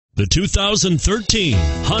The 2013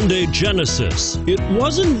 Hyundai Genesis. It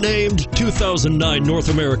wasn't named 2009 North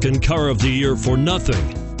American Car of the Year for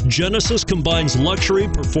nothing. Genesis combines luxury,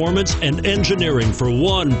 performance, and engineering for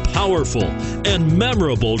one powerful and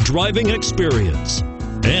memorable driving experience,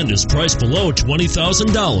 and is priced below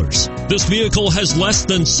 $20,000. This vehicle has less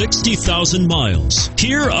than 60,000 miles.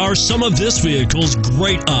 Here are some of this vehicle's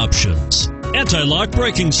great options: anti-lock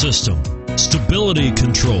braking system, stability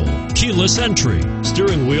control, keyless entry,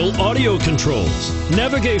 steering wheel audio controls,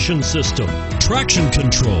 navigation system, traction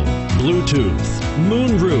control, Bluetooth,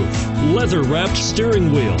 moonroof, leather-wrapped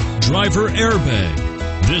steering wheel, driver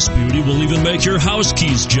airbag. This beauty will even make your house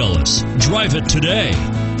keys jealous. Drive it today.